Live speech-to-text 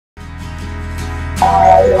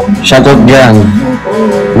Shotgun.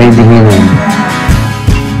 Made the hinnen.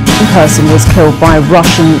 One person was killed by a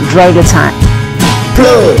Russian drone attack.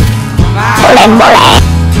 Please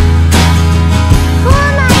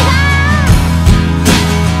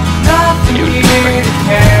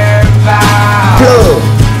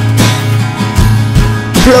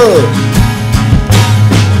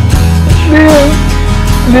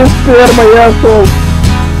spare my asshole.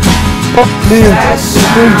 Please.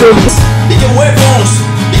 Big weapons!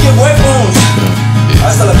 Big weapons!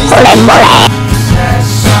 Hasta la vista!